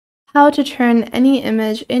How to turn any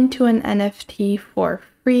image into an NFT for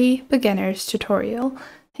free beginners tutorial.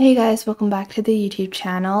 Hey guys, welcome back to the YouTube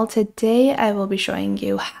channel. Today I will be showing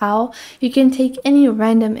you how you can take any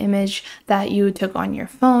random image that you took on your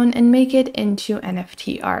phone and make it into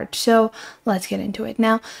NFT art. So let's get into it.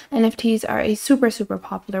 Now, NFTs are a super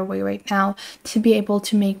popular way right now to be able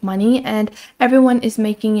to make money, and everyone is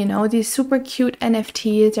making, these super cute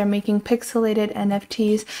NFTs. They're making pixelated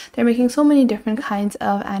NFTs. They're making so many different kinds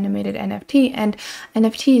of animated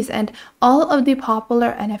NFTs, and all of the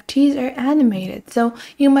popular NFTs are animated. So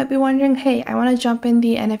you might be wondering, hey, I want to jump in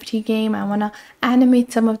the NFT game. I want to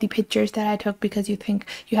animate some of the pictures that I took because you think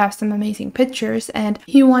you have some amazing pictures and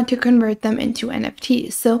you want to convert them into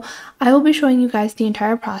NFTs. So I will be showing you guys the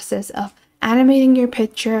entire process of animating your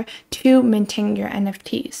picture to minting your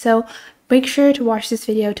NFT. So make sure to watch this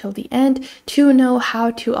video till the end to know how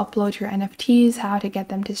to upload your NFTs, how to get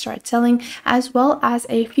them to start selling, as well as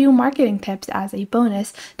a few marketing tips as a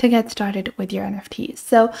bonus to get started with your NFTs.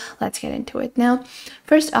 So let's get into it. Now,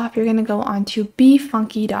 first off, you're going to go on to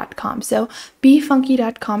befunky.com. So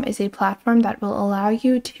befunky.com is a platform that will allow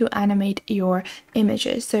you to animate your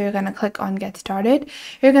images. So you're going to click on get started.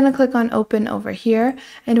 You're going to click on open over here,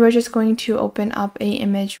 and we're just going to open up a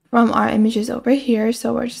image from our images over here.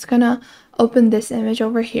 So we're just going to open this image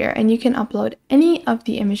over here, and you can upload any of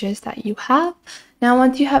the images that you have. Now,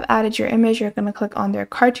 once you have added your image, you're going to click on their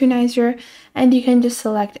cartoonizer, and you can just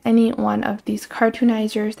select any one of these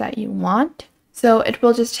cartoonizers that you want. So it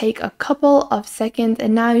will just take a couple of seconds,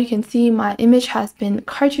 and now you can see my image has been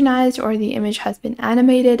cartoonized, or the image has been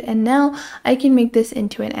animated, and now I can make this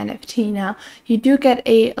into an NFT. Now, you do get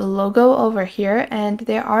a logo over here, and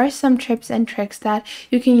there are some tips and tricks that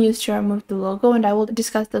you can use to remove the logo, and I will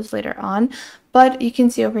discuss those later on. But you can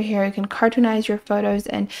see over here, you can cartoonize your photos,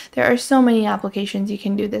 and there are so many applications you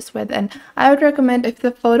can do this with. And I would recommend, if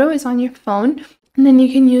the photo is on your phone, and then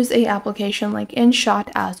you can use a application like InShot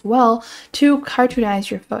as well to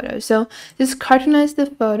cartoonize your photo. So just cartoonize the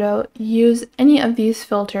photo, use any of these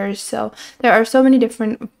filters. So there are so many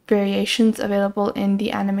different variations available in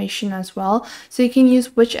the animation as well, so you can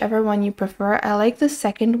use whichever one you prefer. I like the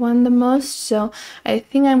second one the most, so I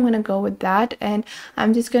think I'm going to go with that, and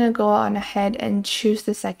I'm just going to go on ahead and choose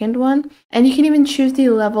the second one. And you can even choose the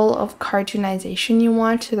level of cartoonization you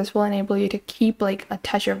want, so this will enable you to keep like a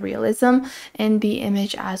touch of realism in the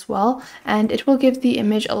image as well, and it will give the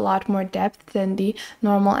image a lot more depth than the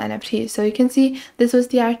normal NFT. So you can see this was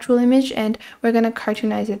the actual image, and we're going to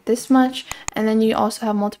cartoonize it this much. And then you also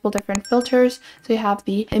have multiple different filters. So you have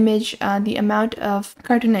the image, the amount of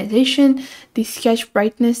cartoonization, the sketch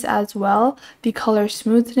brightness as well, the color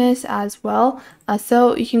smoothness as well.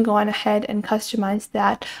 So you can go on ahead and customize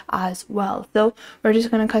that as well. So we're just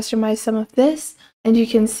going to customize some of this. And you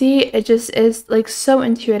can see it just is like so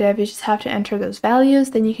intuitive. You just have to enter those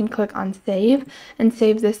values. Then you can click on save and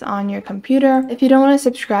save this on your computer. If you don't want to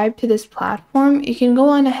subscribe to this platform, you can go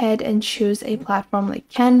on ahead and choose a platform like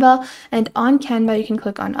Canva. And on Canva, you can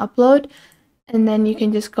click on upload. And then you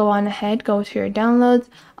can just go on ahead, go to your downloads,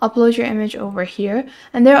 upload your image over here.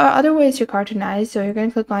 And there are other ways to cartoonize. So you're going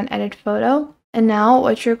to click on edit photo. And now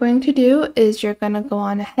what you're going to do is you're going to go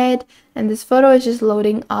on ahead, and this photo is just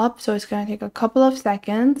loading up, so it's going to take a couple of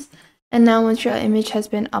seconds. And now once your image has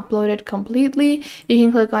been uploaded completely, you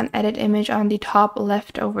can click on edit image on the top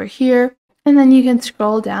left over here, and then you can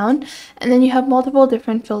scroll down, and then you have multiple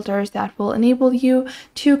different filters that will enable you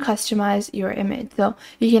to customize your image. So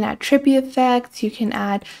you can add trippy effects, you can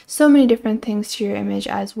add so many different things to your image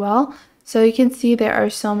as well. So you can see there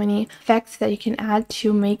are so many effects that you can add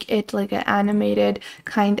to make it like an animated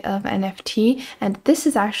kind of NFT. And this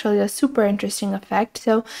is actually a super interesting effect.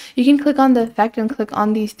 So you can click on the effect and click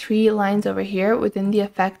on these three lines over here within the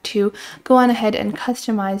effect to go on ahead and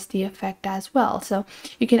customize the effect as well. So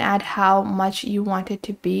you can add how much you want it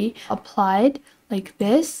to be applied like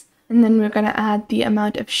this. And then we're going to add the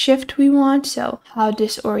amount of shift we want, so how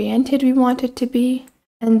disoriented we want it to be,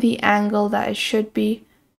 and the angle that it should be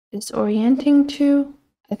disorienting to.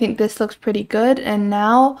 I think this looks pretty good. And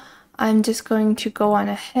now I'm just going to go on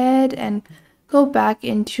ahead and go back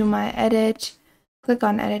into my edit, click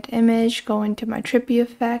on edit image, go into my trippy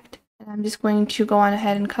effect, and I'm just going to go on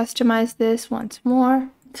ahead and customize this once more.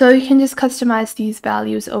 So you can just customize these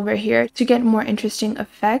values over here to get more interesting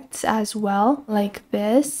effects as well, like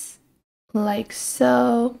this, like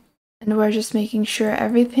so. And we're just making sure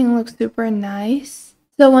everything looks super nice.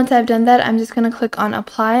 So once I've done that, I'm just going to click on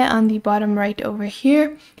apply on the bottom right over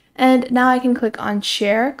here. And now I can click on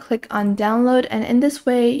share, click on download, and in this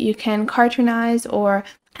way you can cartoonize or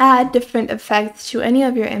add different effects to any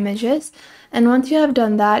of your images. And once you have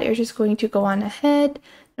done that, you're just going to go on ahead,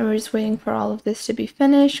 and and we're just waiting for all of this to be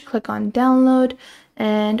finished. Click on download,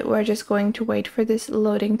 and we're just going to wait for this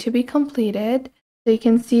loading to be completed. So you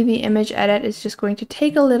can see the image edit is just going to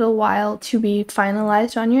take a little while to be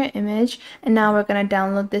finalized on your image. And now we're going to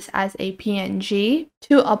download this as a PNG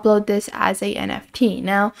to upload this as a NFT.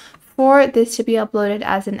 Now, for this to be uploaded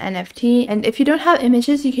as an NFT, and if you don't have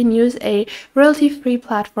images, you can use a royalty-free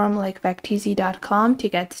platform like vecteezy.com to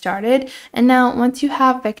get started. And now once you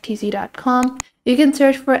have vecteezy.com, you can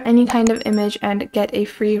search for any kind of image and get a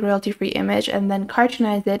free royalty-free image and then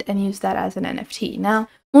cartoonize it and use that as an NFT. Now,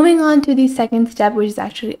 moving on to the second step, which is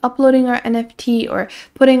actually uploading our NFT or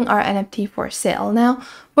putting our NFT for sale. Now,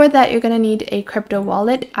 for that, you're going to need a crypto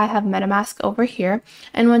wallet. I have MetaMask over here.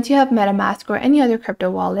 And once you have MetaMask or any other crypto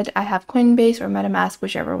wallet, I have Coinbase or MetaMask,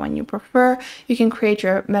 whichever one you prefer. You can create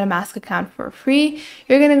your MetaMask account for free.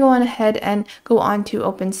 You're going to go on ahead and go on to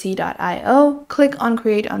OpenSea.io. Click on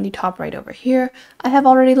create on the top right over here. I have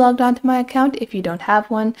already logged onto my account. If you don't have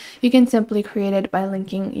one, you can simply create it by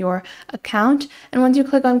linking your account. And once you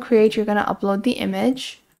click on create, you're going to upload the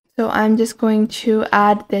image. So I'm just going to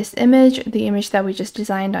add this image, the image that we just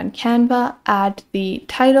designed on Canva, add the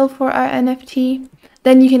title for our NFT.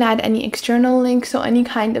 Then you can add any external links, so any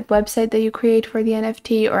kind of website that you create for the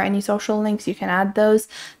NFT or any social links, you can add those.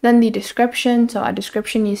 Then the description, so our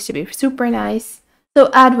description needs to be super nice. So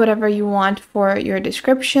add whatever you want for your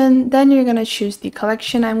description. Then you're going to choose the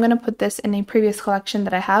collection. I'm going to put this in a previous collection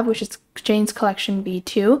that I have, which is Jane's Collection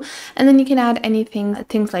V2. And then you can add anything,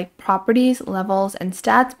 things like properties, levels, and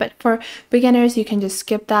stats. But for beginners, you can just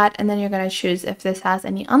skip that. And then you're going to choose if this has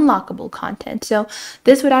any unlockable content. So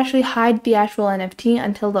this would actually hide the actual NFT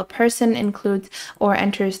until the person includes or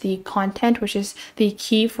enters the content, which is the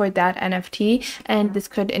key for that NFT. And this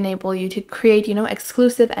could enable you to create,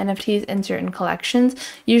 exclusive NFTs in certain collections.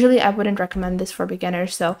 Usually I wouldn't recommend this for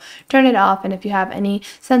beginners, so turn it off. And if you have any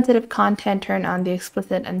sensitive content, turn on the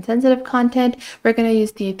explicit and sensitive content. We're going to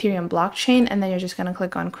use the Ethereum blockchain, and then you're just going to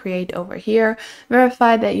click on create over here.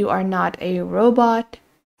 Verify that you are not a robot.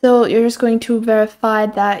 So you're just going to verify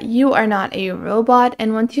that you are not a robot,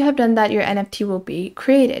 and once you have done that, your NFT will be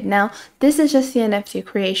created. Now, this is just the NFT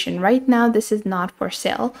creation. Right now, this is not for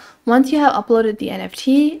sale. Once you have uploaded the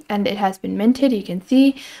NFT and it has been minted, you can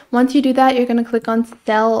see, once you do that, you're going to click on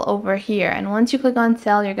sell over here. And once you click on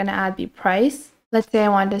sell, you're going to add the price. Let's say I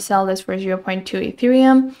want to sell this for 0.2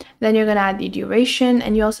 Ethereum. Then you're going to add the duration,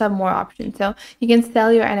 and you also have more options. So you can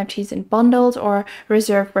sell your NFTs in bundles or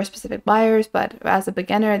reserve for specific buyers, but as a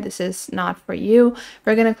beginner, this is not for you.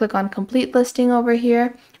 We're going to click on complete listing over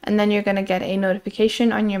here, and then you're going to get a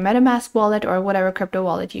notification on your MetaMask wallet or whatever crypto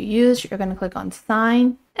wallet you use. You're going to click on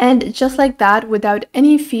sign. And just like that, without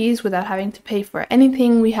any fees, without having to pay for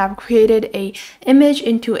anything, we have created a image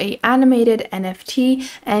into a animated NFT,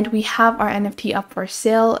 and we have our NFT up for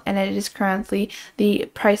sale, and it is currently, the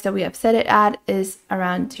price that we have set it at is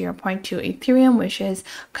around 0.2 Ethereum, which is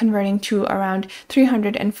converting to around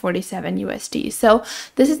 347 USD. So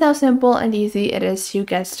this is how simple and easy it is to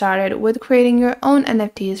get started with creating your own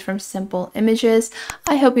NFTs from simple images.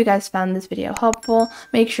 I hope you guys found this video helpful.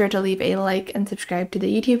 Make sure to leave a like and subscribe to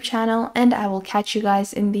the YouTube channel, and I will catch you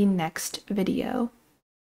guys in the next video.